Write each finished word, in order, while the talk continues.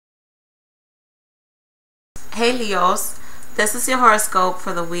Hey Leos, this is your horoscope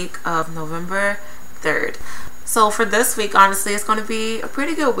for the week of November 3rd. So for this week, honestly, it's going to be a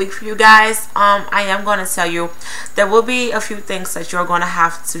pretty good week for you guys. I am going to tell you there will be a few things that you're going to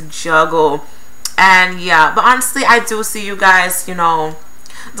have to juggle. And yeah, but honestly, I do see you guys,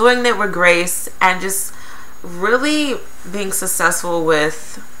 doing it with grace and just really being successful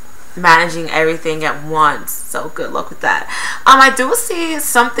with managing everything at once. So good luck with that. I do see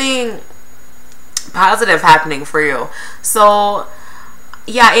something positive happening for you. So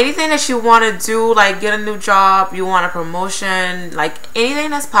yeah, anything that you want to do, like get a new job, you want a promotion, like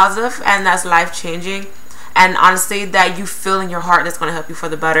anything that's positive and that's life changing, and honestly that you feel in your heart that's going to help you for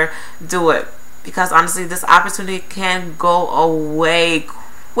the better, do it. Because honestly, this opportunity can go away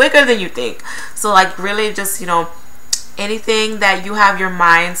quicker than you think. So like really just anything that you have your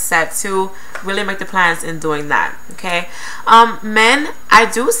mind set to, really make the plans in doing that. Okay, men, I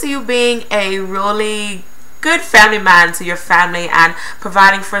do see you being a really good family man to your family and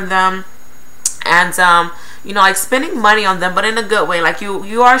providing for them, and like spending money on them, but in a good way. Like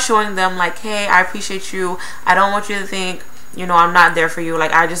you are showing them like, hey, I appreciate you, I don't want you to think I'm not there for you.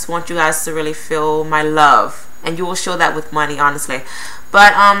 Like I just want you guys to really feel my love, and you will show that with money, honestly.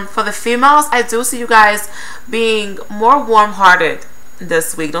 But for the females, I do see you guys being more warm-hearted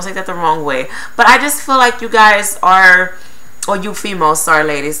this week. Don't take that the wrong way, but I just feel like you guys are, or you females, sorry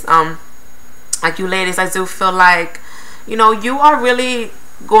ladies, like you ladies, I do feel like you are really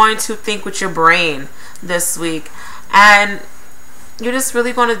going to think with your brain this week, and you're just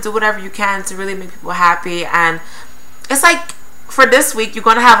really going to do whatever you can to really make people happy. And it's like for this week, you're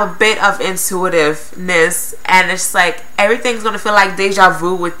going to have a bit of intuitiveness, and it's like everything's going to feel like deja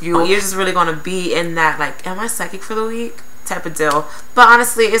vu with you. You're just really going to be in that like, am I psychic for the week type of deal. But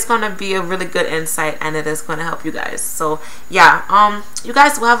honestly, it's going to be a really good insight, and it is going to help you guys. So yeah, you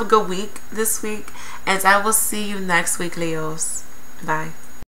guys will have a good week this week, and I will see you next week, Leos. Bye.